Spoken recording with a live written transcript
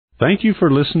Thank you for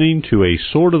listening to a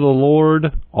Sword of the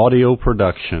Lord audio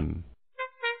production.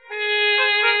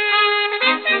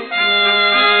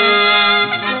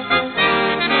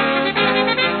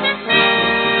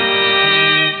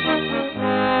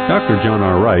 Dr. John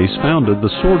R. Rice founded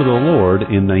the Sword of the Lord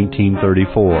in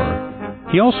 1934.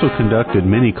 He also conducted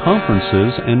many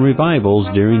conferences and revivals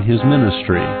during his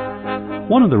ministry.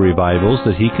 One of the revivals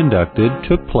that he conducted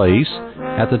took place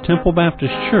at the Temple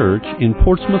Baptist Church in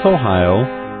Portsmouth,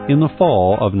 Ohio, in the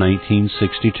fall of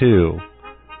 1962.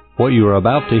 What you are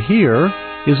about to hear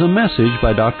is a message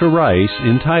by Dr. Rice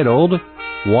entitled,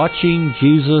 Watching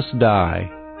Jesus Die.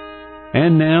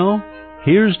 And now,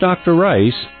 here's Dr.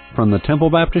 Rice from the Temple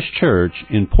Baptist Church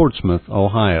in Portsmouth,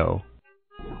 Ohio.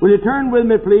 Will you turn with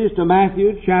me, please, to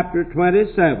Matthew chapter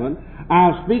 27.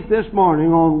 I'll speak this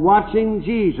morning on watching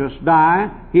Jesus die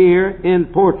here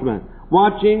in Portsmouth.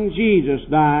 Watching Jesus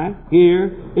die here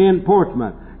in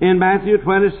Portsmouth. In Matthew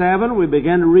 27, we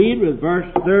begin to read with verse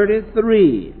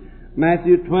 33.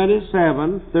 Matthew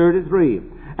 27:33.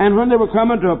 And when they were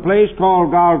coming to a place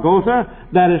called Golgotha,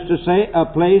 that is to say, a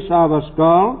place of a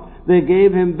skull, they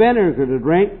gave him vinegar to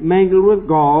drink, mingled with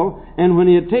gall, and when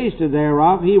he had tasted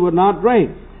thereof, he would not drink.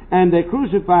 And they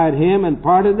crucified him, and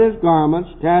parted his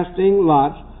garments, casting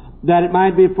lots, that it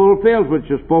might be fulfilled, which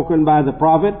is spoken by the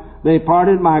prophet. They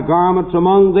parted my garments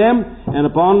among them, and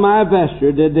upon my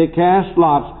vesture did they cast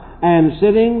lots, and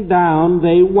sitting down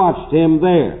they watched him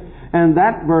there. And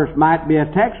that verse might be a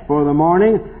text for the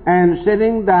morning, and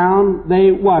sitting down they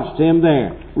watched him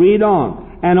there. Read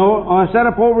on. And set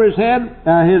up over his head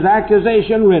his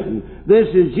accusation written, This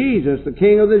is Jesus, the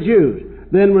King of the Jews.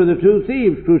 Then were the two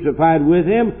thieves crucified with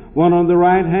him, one on the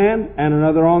right hand and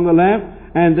another on the left.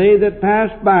 And they that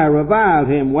passed by reviled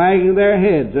him, wagging their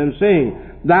heads, and saying,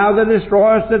 Thou that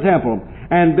destroyest the temple,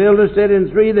 and buildest it in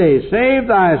 3 days, save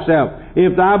thyself.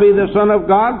 If thou be the Son of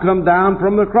God, come down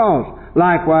from the cross.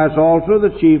 Likewise also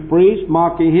the chief priests,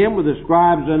 mocking him with the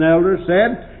scribes and elders,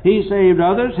 said, He saved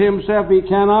others, himself he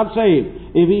cannot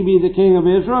save. If he be the King of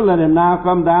Israel, let him now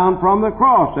come down from the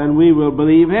cross, and we will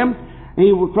believe him. He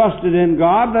trusted in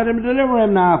God, let him deliver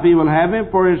him now if he will have him.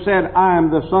 For he said, I am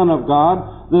the Son of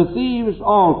God. The thieves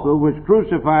also which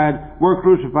were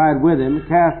crucified with him,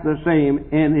 cast the same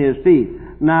in his teeth.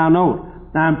 Now note,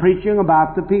 I'm preaching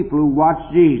about the people who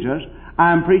watched Jesus.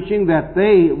 I'm preaching that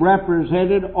they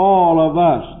represented all of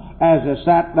us as they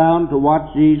sat down to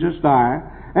watch Jesus die.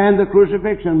 And the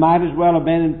crucifixion might as well have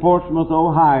been in Portsmouth,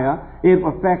 Ohio. It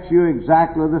affects you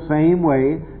exactly the same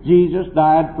way. Jesus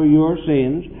died for your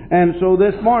sins. And so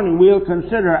this morning we'll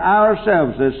consider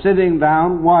ourselves as sitting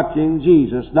down watching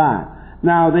Jesus die.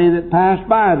 Now they that passed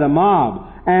by, the mob,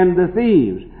 and the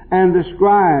thieves, and the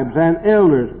scribes and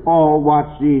elders, all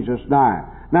watched Jesus die.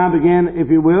 Now begin, if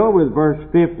you will, with verse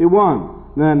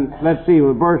 51. Then let's see,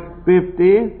 with verse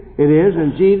 50 it is,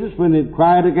 And Jesus, when he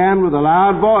cried again with a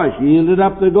loud voice, yielded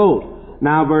up the ghost.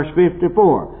 Now verse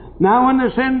 54. Now when the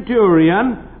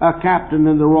centurion, a captain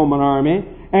in the Roman army,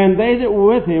 and they that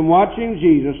were with him watching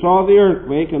Jesus saw the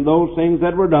earthquake and those things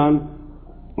that were done,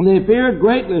 they feared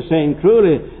greatly, saying,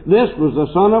 Truly, this was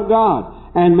the Son of God.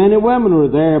 And many women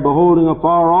were there, beholding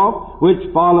afar off,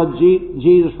 which followed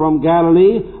Jesus from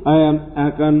Galilee,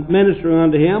 ministering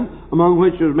unto him, among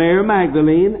which was Mary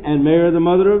Magdalene, and Mary the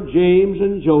mother of James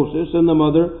and Joseph, and the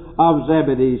mother of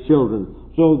Zebedee's children.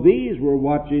 So these were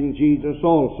watching Jesus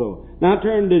also. Now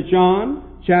turn to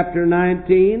John, chapter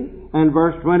 19, and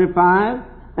verse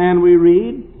 25, and we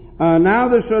read, Now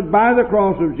there stood by the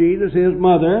cross of Jesus his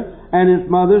mother, and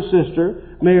his mother's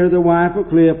sister, Mary the wife of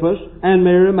Cleopas, and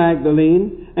Mary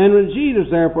Magdalene. And when Jesus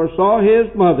therefore saw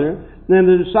his mother, and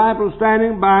the disciple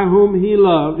standing by whom he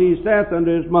loved, he saith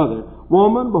unto his mother,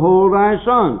 Woman, behold thy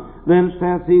son. Then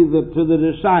saith he to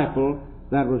the disciple,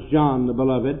 that was John the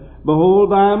beloved,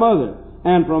 Behold thy mother.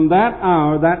 And from that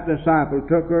hour that disciple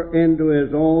took her into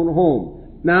his own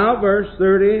home. Now verse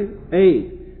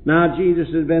 38. Now Jesus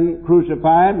has been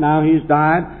crucified, now he's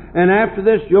died. And after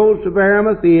this Joseph of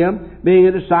Arimathea, being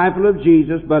a disciple of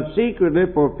Jesus, but secretly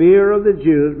for fear of the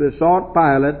Jews, besought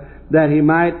Pilate that he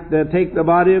might take the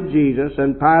body of Jesus,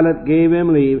 and Pilate gave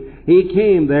him leave. He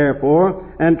came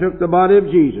therefore, and took the body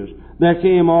of Jesus. There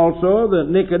came also the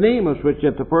Nicodemus, which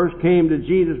at the first came to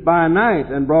Jesus by night,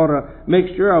 and brought a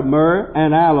mixture of myrrh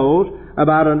and aloes,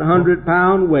 about 100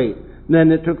 pound weight. Then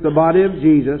they took the body of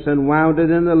Jesus, and wound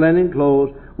it in the linen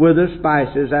clothes, with the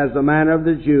spices, as the manner of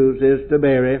the Jews is to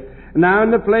bury. Now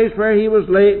in the place where he was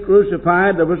laid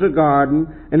crucified there was a garden,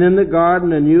 and in the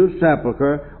garden a new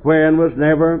sepulchre, wherein was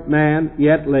never man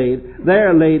yet laid.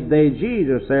 There laid they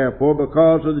Jesus, therefore,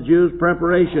 because of the Jews'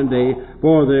 preparation day,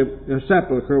 for the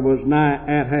sepulchre was nigh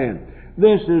at hand.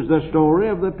 This is the story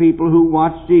of the people who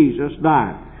watched Jesus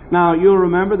die. Now, you'll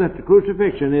remember that the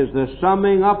crucifixion is the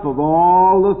summing up of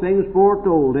all the things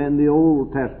foretold in the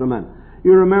Old Testament.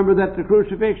 You remember that the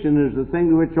crucifixion is the thing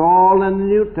to which all in the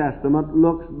New Testament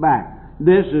looks back.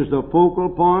 This is the focal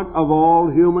point of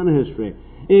all human history.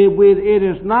 It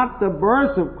is not the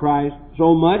birth of Christ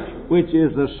so much, which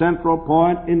is the central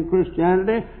point in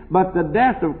Christianity, but the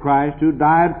death of Christ who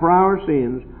died for our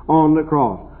sins on the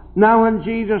cross. Now when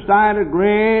Jesus died, a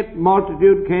great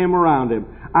multitude came around him.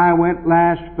 I went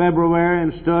last February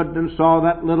and stood and saw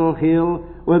that little hill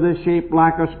with a shape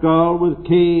like a skull with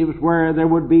caves where there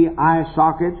would be eye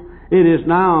sockets. It is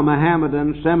now a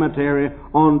Mohammedan cemetery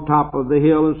on top of the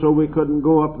hill, and so we couldn't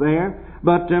go up there.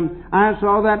 But I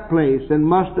saw that place, and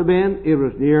it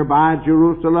was nearby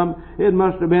Jerusalem. It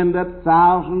must have been that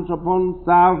thousands upon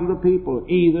thousands of people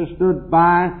either stood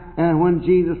by and when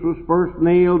Jesus was first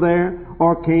nailed there,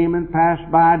 or came and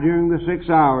passed by during the 6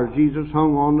 hours Jesus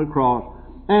hung on the cross.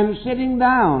 And sitting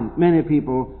down, many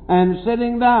people, and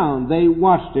sitting down, they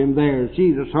watched him there as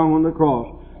Jesus hung on the cross.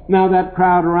 Now that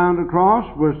crowd around the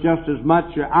cross was just as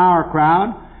much our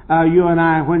crowd. You and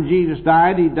I, when Jesus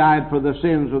died, He died for the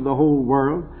sins of the whole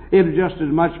world. It was just as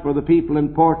much for the people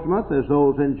in Portsmouth as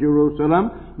those in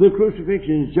Jerusalem. The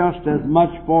crucifixion is just as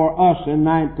much for us in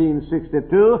 1962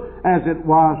 as it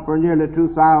was for nearly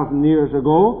 2,000 years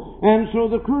ago. And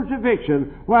so the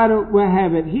crucifixion, why don't we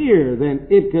have it here then?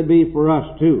 It could be for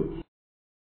us too.